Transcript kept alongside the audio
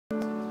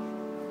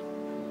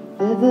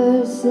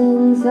Ever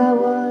since I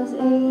was 8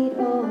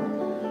 all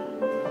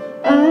night,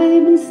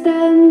 I've been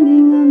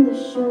standing on the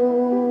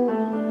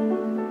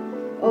shoreline,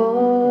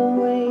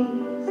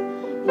 always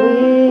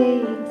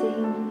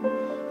waiting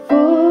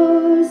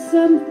for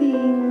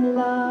something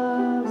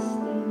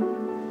lasting.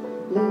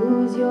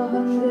 Lose your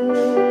hunger,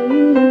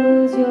 you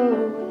lose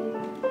your way,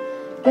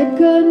 get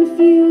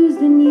confused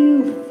and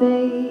you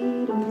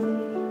fade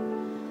away.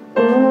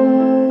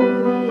 Oh,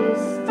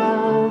 this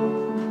time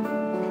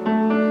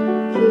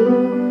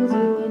kills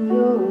you when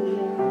you're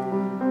young.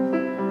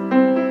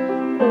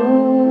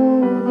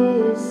 Oh,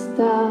 this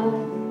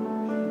time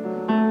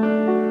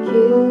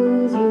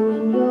kills you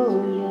when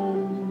you're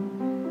young.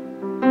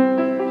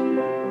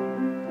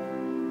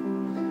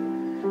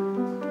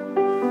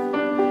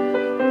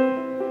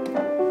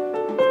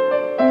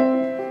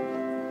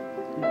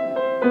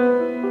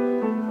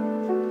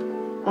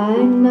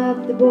 I'm not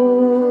the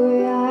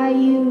boy I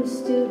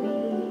used to be.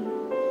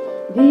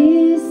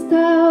 This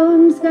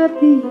town's got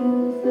the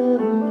youth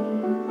of me.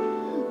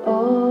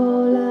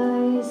 All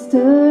eyes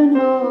turn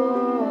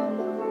hollow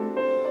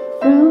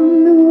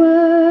from the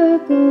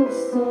work of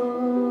song.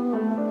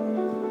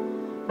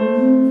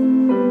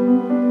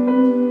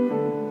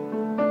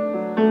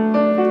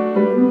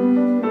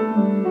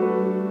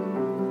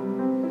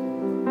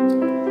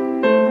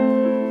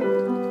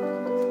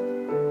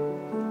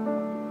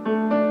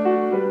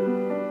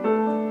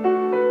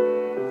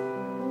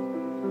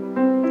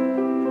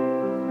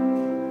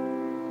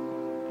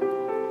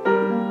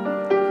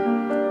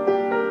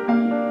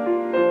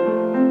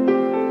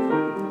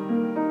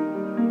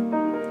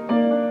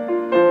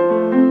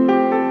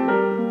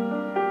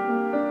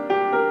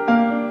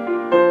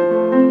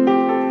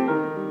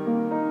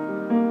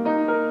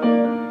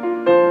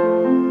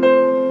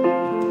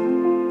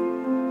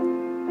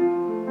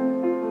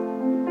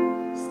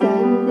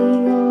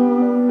 Standing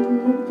on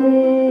the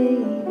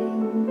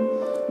paving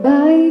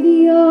by the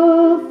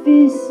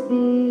office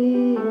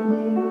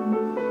building,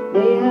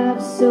 they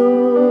have so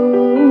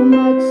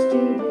much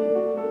to do,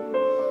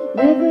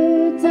 never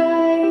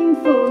time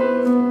for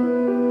you.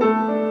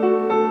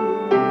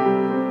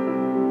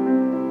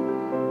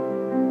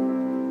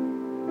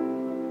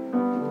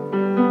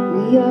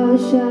 We are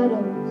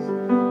shadows,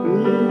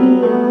 we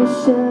are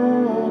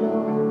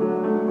shadows,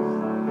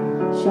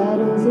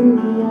 shadows in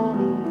the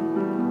alley.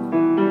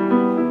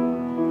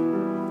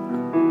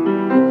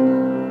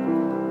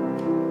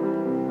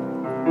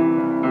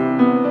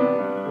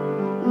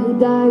 You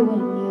die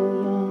when you're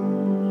young,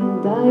 you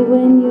die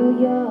when you're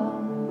young,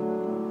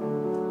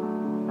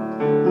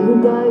 you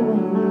die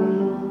when you're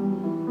young.